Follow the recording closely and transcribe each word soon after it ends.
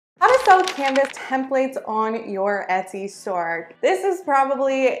sell Canva templates on your Etsy store? This is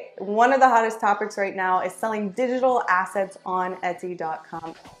probably one of the hottest topics right now, is selling digital assets on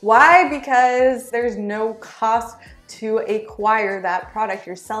Etsy.com. Why? Because there's no cost to acquire that product.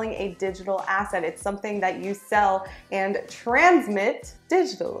 You're selling a digital asset. It's something that you sell and transmit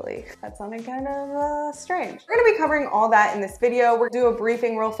digitally. That sounded kind of strange. We're gonna be covering all that in this video. We're gonna do a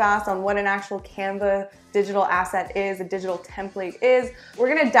briefing real fast on what an actual Canva digital asset is, a digital template is.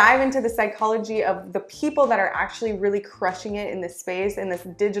 We're gonna dive into the psychology of the people that are actually really crushing it in this space, in this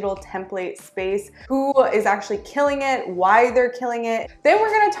digital template space, who is actually killing it, why they're killing it. Then we're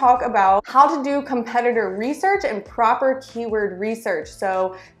gonna talk about how to do competitor research and proper keyword research.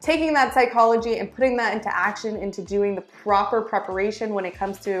 So taking that psychology and putting that into action, into doing the proper preparation when it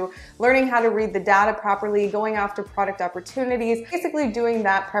comes to learning how to read the data properly, going after product opportunities, basically doing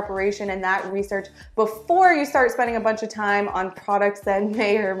that preparation and that research before you start spending a bunch of time on products that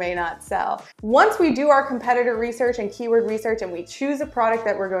may or may not sell. Once we do our competitor research and keyword research and we choose a product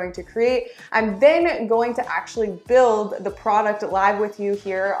that we're going to create, I'm then going to actually build the product live with you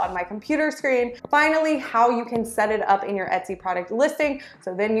here on my computer screen. Finally, how you can set it up in your Etsy product listing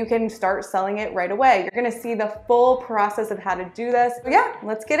so then you can start selling it right away. You're gonna see the full process of how to do this. So yeah,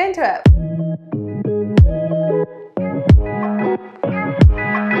 let's get into it.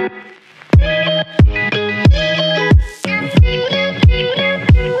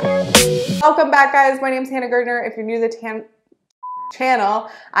 Welcome back, guys. My name is Hannah Gardner. If you're new to the channel,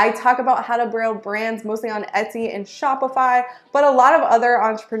 I talk about how to build brands mostly on Etsy and Shopify, but a lot of other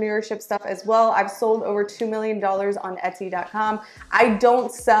entrepreneurship stuff as well. I've sold over $2 million on Etsy.com. I don't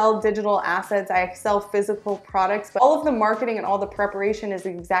sell digital assets, I sell physical products, but all of the marketing and all the preparation is the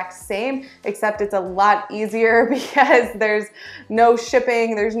exact same, except it's a lot easier because there's no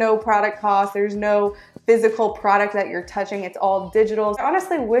shipping, there's no product cost, there's no physical product that you're touching. It's all digital. I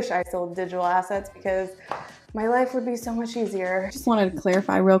honestly wish I sold digital assets because my life would be so much easier. Just wanted to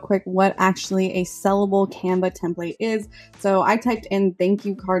clarify real quick what actually a sellable Canva template is. So I typed in thank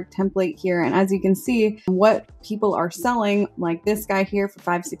you card template here, and as you can see, what people are selling, like this guy here for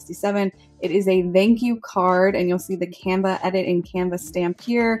 $567, it is a thank you card, and you'll see the Canva edit and Canva stamp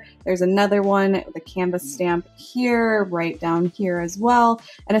here. There's another one, the Canva stamp here, right down here as well.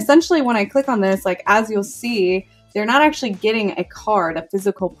 And essentially when I click on this, like as you'll see, they're not actually getting a card, a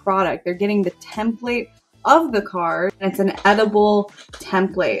physical product. They're getting the template of the card, and it's an edible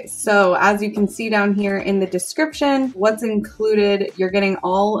template. So as you can see down here in the description, what's included, you're getting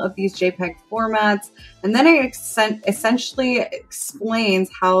all of these JPEG formats, and then it essentially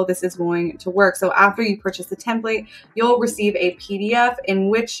explains how this is going to work. So after you purchase the template, you'll receive a PDF in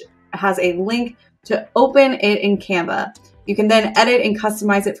which has a link to open it in Canva. You can then edit and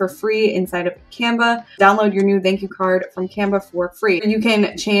customize it for free inside of Canva. Download your new thank you card from Canva for free. You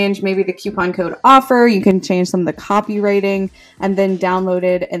can change maybe the coupon code offer, you can change some of the copywriting, and then download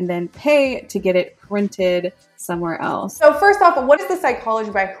it and then pay to get it printed somewhere else. So first off, what is the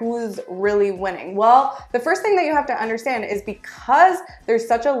psychology by who's really winning? Well, the first thing that you have to understand is because there's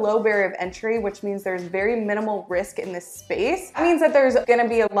such a low barrier of entry, which means there's very minimal risk in this space, that means that there's gonna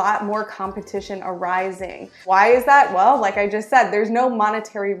be a lot more competition arising. Why is that? Well, like I just said, there's no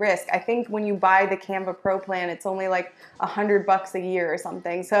monetary risk. I think when you buy the Canva Pro plan, it's only like $100 a year or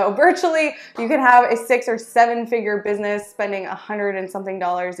something. So virtually you could have a 6 or 7 figure business spending $100 and something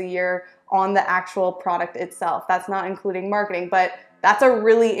a year on the actual product itself. That's not including marketing, but that's a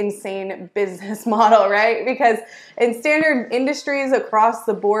really insane business model, right? Because in standard industries across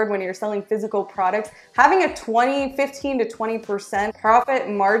the board, when you're selling physical products, having a 15 to 20% profit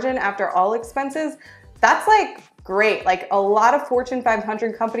margin after all expenses, that's like great. Like a lot of Fortune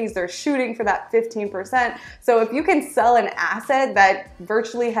 500 companies, they're shooting for that 15%. So if you can sell an asset that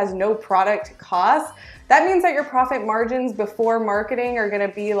virtually has no product cost, that means that your profit margins before marketing are gonna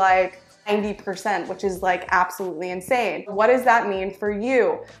be like 90%, which is like absolutely insane. What does that mean for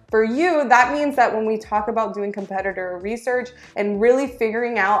you? For you, that means that when we talk about doing competitor research and really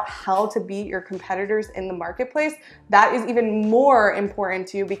figuring out how to beat your competitors in the marketplace, that is even more important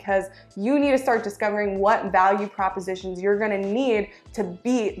to you because you need to start discovering what value propositions you're gonna need to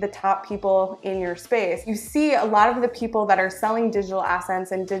beat the top people in your space. You see a lot of the people that are selling digital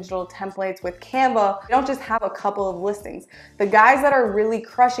assets and digital templates with Canva, they don't just have a couple of listings. The guys that are really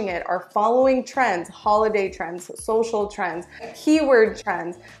crushing it are following trends, holiday trends, social trends, keyword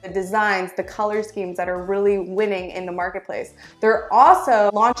trends, the designs, the color schemes that are really winning in the marketplace. They're also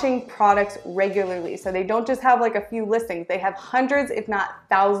launching products regularly. So they don't just have like a few listings, they have hundreds, if not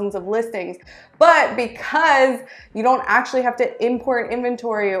thousands of listings. But because you don't actually have to import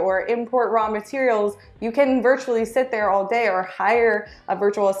inventory or import raw materials, You can virtually sit there all day or hire a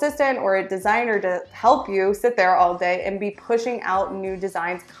virtual assistant or a designer to help you sit there all day and be pushing out new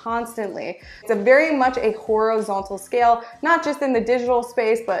designs constantly. It's a very much a horizontal scale, not just in the digital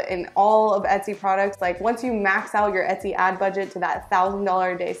space, but in all of Etsy products. Like once you max out your Etsy ad budget to that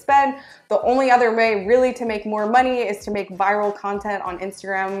 $1,000 a day spend, the only other way really to make more money is to make viral content on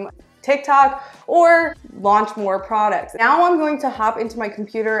Instagram, TikTok, or launch more products. Now I'm going to hop into my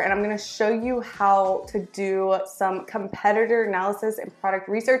computer and I'm going to show you how to do some competitor analysis and product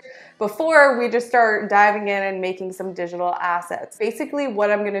research before we just start diving in and making some digital assets. Basically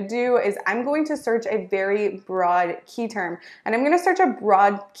what I'm going to do is I'm going to search a very broad key term, and I'm going to search a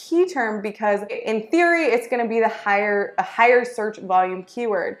broad key term because in theory it's going to be a higher search volume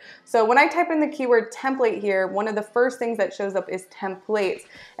keyword. So when I type in the keyword template here, one of the first things that shows up is templates,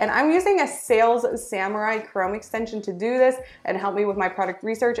 and I'm using a Sales Samurai Chrome extension to do this and help me with my product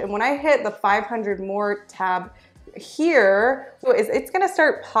research. And when I hit the 500 more tab here, so it's gonna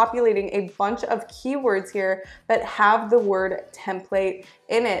start populating a bunch of keywords here that have the word template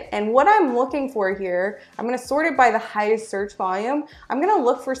in it. And what I'm looking for here, I'm gonna sort it by the highest search volume. I'm gonna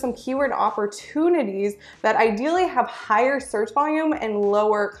look for some keyword opportunities that ideally have higher search volume and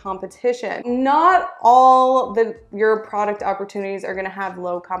lower competition. Not all your product opportunities are gonna have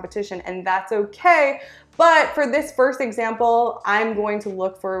low competition, and that's okay. But for this first example, I'm going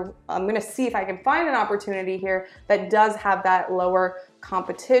to see if I can find an opportunity here that does have that lower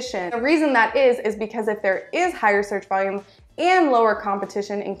competition. The reason that is because if there is higher search volume and lower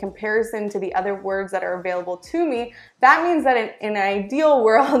competition in comparison to the other words that are available to me, that means that in an ideal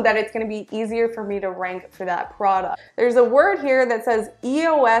world that it's going to be easier for me to rank for that product. There's a word here that says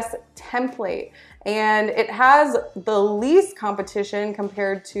EOS template, and it has the least competition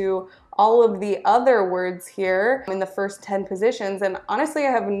compared to all of the other words here in the first 10 positions. And honestly, I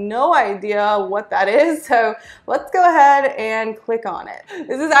have no idea what that is. So let's go ahead and click on it.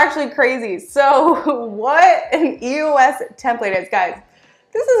 This is actually crazy. So what an EOS template is, guys.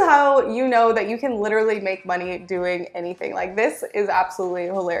 This is how you know that you can literally make money doing anything. Like, this is absolutely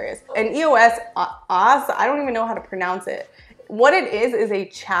hilarious. An EOS, I don't even know how to pronounce it. What it is a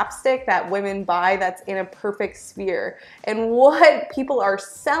chapstick that women buy that's in a perfect sphere. And what people are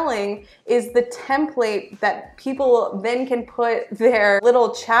selling is the template that people then can put their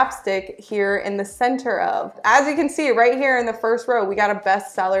little chapstick here in the center of. As you can see right here in the first row, we got a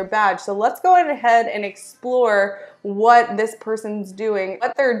bestseller badge. So let's go ahead and explore what this person's doing.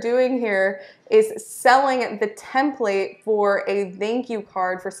 What they're doing here is selling the template for a thank you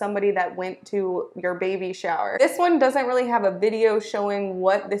card for somebody that went to your baby shower. This one doesn't really have a video showing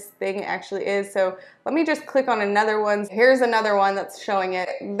what this thing actually is, so let me just click on another one. Here's another one that's showing it.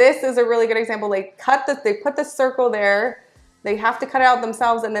 This is a really good example. They put the circle there. They have to cut it out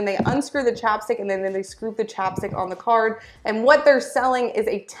themselves, and then they unscrew the chapstick, and then they screw the chapstick on the card. And what they're selling is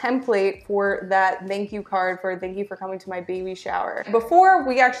a template for that thank you card for thank you for coming to my baby shower. Before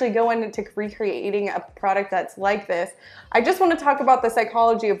we actually go into recreating a product that's like this, I just want to talk about the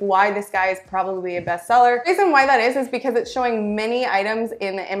psychology of why this guy is probably a bestseller. The reason why that is because it's showing many items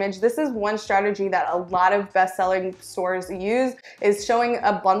in the image. This is one strategy that a lot of best-selling stores use, is showing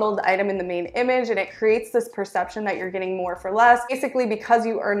a bundled item in the main image, and it creates this perception that you're getting more for less. Basically, because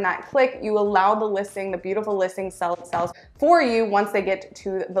you earn that click, you allow the listing, the beautiful listing, sell itself for you once they get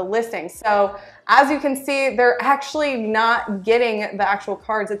to the listing. So as you can see, they're actually not getting the actual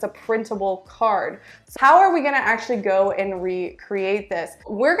cards. It's a printable card. So how are we gonna actually go and recreate this?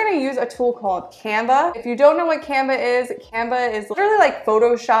 We're gonna use a tool called Canva. If you don't know what Canva is literally like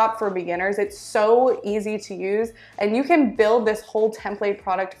Photoshop for beginners. It's so easy to use, and you can build this whole template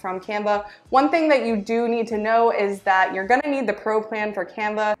product from Canva. One thing that you do need to know is that you're gonna need the pro plan for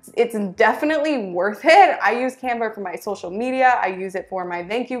Canva. It's definitely worth it. I use Canva for my social media. I use it for my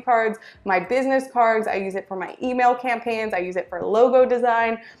thank you cards, my business cards. I use it for my email campaigns. I use it for logo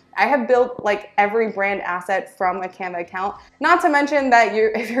design. I have built like every brand asset from a Canva account. Not to mention that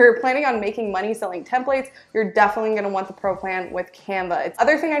if you're planning on making money selling templates, you're definitely gonna want the pro plan with Canva.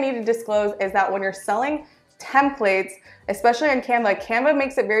 Other thing I need to disclose is that when you're selling templates, especially on Canva, Canva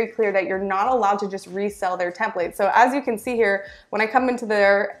makes it very clear that you're not allowed to just resell their templates. So as you can see here, when I come into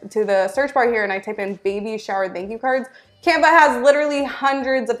the search bar here and I type in baby shower thank you cards, Canva has literally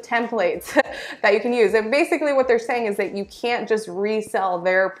hundreds of templates that you can use. And basically what they're saying is that you can't just resell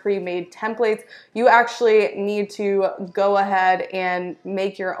their pre-made templates. You actually need to go ahead and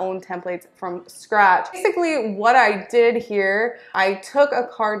make your own templates from scratch. Basically what I did here, I took a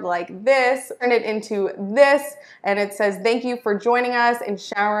card like this, turned it into this, and it says, thank you for joining us in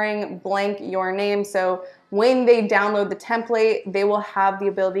showering blank your name. So when they download the template, they will have the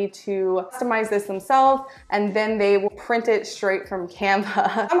ability to customize this themselves, and then they will print it straight from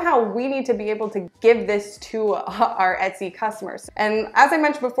Canva. Somehow we need to be able to give this to our Etsy customers. And as I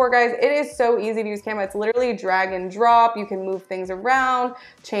mentioned before, guys, it is so easy to use Canva. It's literally drag and drop. You can move things around,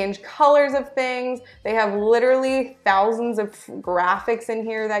 change colors of things. They have literally thousands of graphics in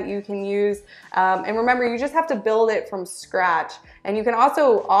here that you can use. And remember, you just have to build it from scratch. And you can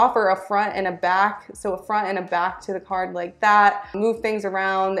also offer a front and a back. So a front and a back to the card like that. Move things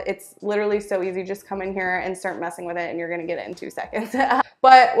around. It's literally so easy. Just come in here and start messing with it and you're gonna get it in 2 seconds.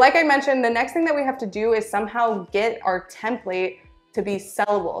 But like I mentioned, the next thing that we have to do is somehow get our template to be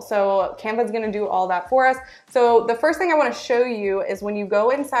sellable. So Canva is gonna do all that for us. So the first thing I wanna show you is when you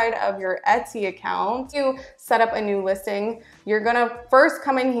go inside of your Etsy account to set up a new listing, you're gonna first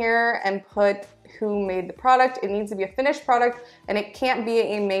come in here and put who made the product. It needs to be a finished product and it can't be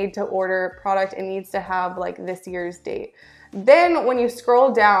a made to order product. It needs to have like this year's date. Then when you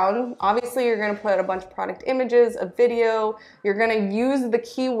scroll down, obviously you're gonna put a bunch of product images, a video. You're gonna use the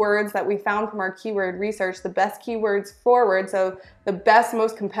keywords that we found from our keyword research, the best keywords forward. So the best,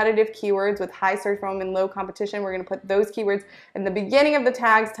 most competitive keywords with high search volume and low competition. We're gonna put those keywords in the beginning of the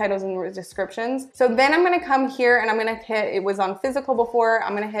tags, titles, and descriptions. So then I'm gonna come here and I'm gonna hit, it was on physical before,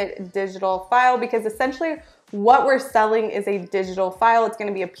 I'm gonna hit digital file, because essentially what we're selling is a digital file. It's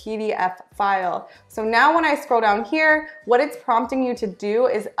gonna be a PDF file. So now when I scroll down here, what it's prompting you to do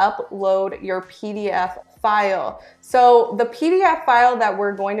is upload your PDF file. So the PDF file that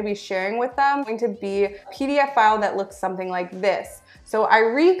we're going to be sharing with them is going to be a PDF file that looks something like this. So I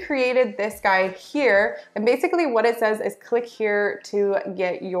recreated this guy here, and basically what it says is click here to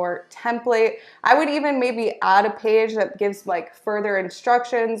get your template. I would even maybe add a page that gives like further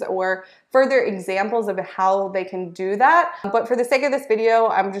instructions or further examples of how they can do that. But for the sake of this video,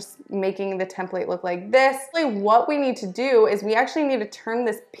 I'm just making the template look like this. What we need to do is we actually need to turn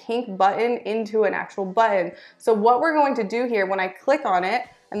this pink button into an actual button. So what we're going to do here, when I click on it,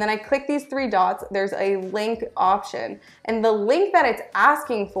 and then I click these 3 dots, there's a link option. And the link that it's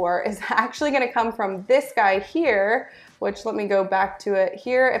asking for is actually gonna come from this guy here, which let me go back to it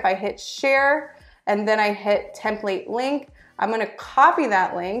here. If I hit share, and then I hit template link, I'm gonna copy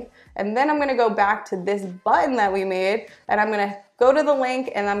that link, and then I'm gonna go back to this button that we made, and I'm gonna go to the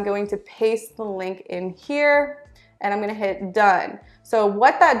link, and I'm going to paste the link in here, and I'm gonna hit done. So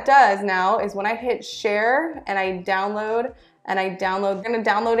what that does now is when I hit share and I download, we're gonna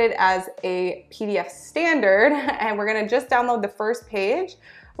download it as a PDF standard, and we're gonna just download the first page.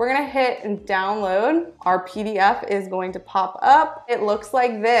 We're gonna hit and download. Our PDF is going to pop up. It looks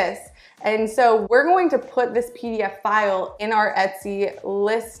like this. And so we're going to put this PDF file in our Etsy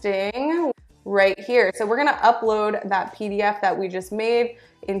listing right here. So we're gonna upload that PDF that we just made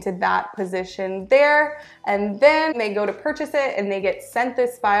into that position there, and then they go to purchase it and they get sent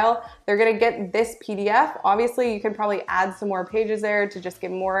this file. They're gonna get this PDF. Obviously you can probably add some more pages there to just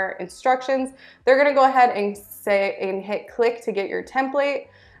give more instructions. They're gonna go ahead and hit click to get your template,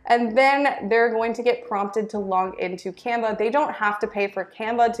 and then they're going to get prompted to log into Canva. They don't have to pay for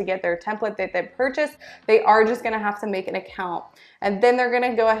Canva to get their template that they purchased. They are just gonna have to make an account. And then they're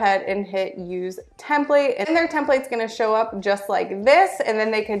gonna go ahead and hit use template, and their template's gonna show up just like this, and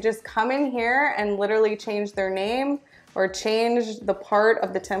then they can just come in here and literally change their name or change the part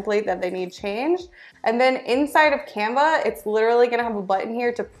of the template that they need changed. And then inside of Canva, it's literally gonna have a button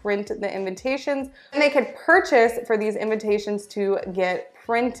here to print the invitations, and they could purchase for these invitations to get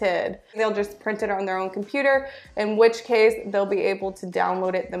printed. They'll just print it on their own computer, in which case they'll be able to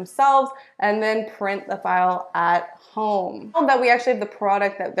download it themselves and then print the file at home. Now that we actually have the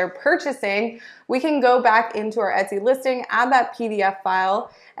product that they're purchasing, we can go back into our Etsy listing, add that PDF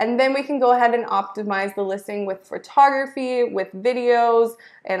file, and then we can go ahead and optimize the listing with photography, with videos,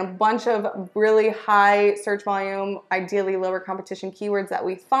 and a bunch of really high search volume, ideally lower competition keywords that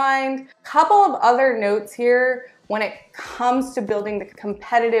we find. Couple of other notes here when it comes to building the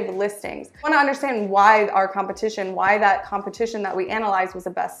competitive listings. I want to understand why our competition, why that competition that we analyzed was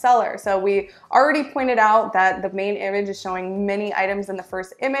a bestseller. So we already pointed out that the main image is showing many items in the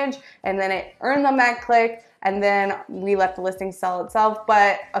first image, and then it earned them that click, and then we let the listing sell itself.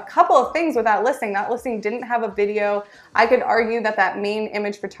 But a couple of things with that listing didn't have a video. I could argue that that main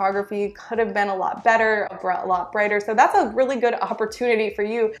image photography could have been a lot better, a lot brighter. So that's a really good opportunity for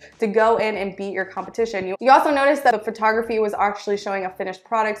you to go in and beat your competition. You also notice that the photography was actually showing a finished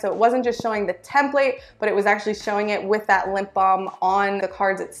product. So it wasn't just showing the template, but it was actually showing it with that lip balm on the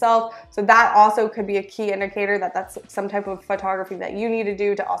cards itself. So that also could be a key indicator that that's some type of photography that you need to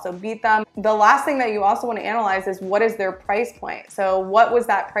do to also beat them. The last thing that you also want to analyze is what is their price point. So what was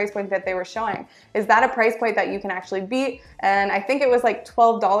that price point that they were showing? Is that a price point that you can actually beat? And I think it was like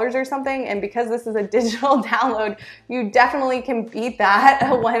 $12 or something. And because this is a digital download, you definitely can beat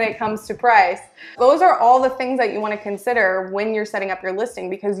that when it comes to price. Those are all the things that you want to consider when you're setting up your listing,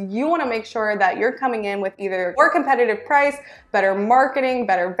 because you want to make sure that you're coming in with either more competitive price, better marketing,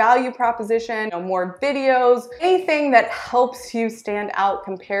 better value proposition, more videos, anything that helps you stand out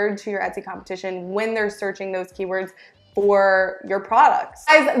compared to your Etsy competition when they're searching those keywords for your products.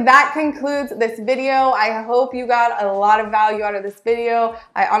 Guys, that concludes this video. I hope you got a lot of value out of this video.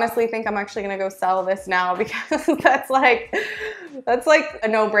 I honestly think I'm actually gonna go sell this now because that's like a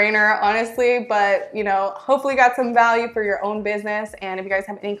no-brainer, honestly. But hopefully you got some value for your own business. And if you guys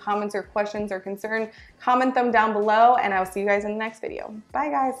have any comments or questions or concern, comment them down below, and I'll see you guys in the next video. Bye,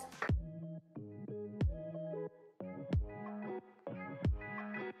 guys.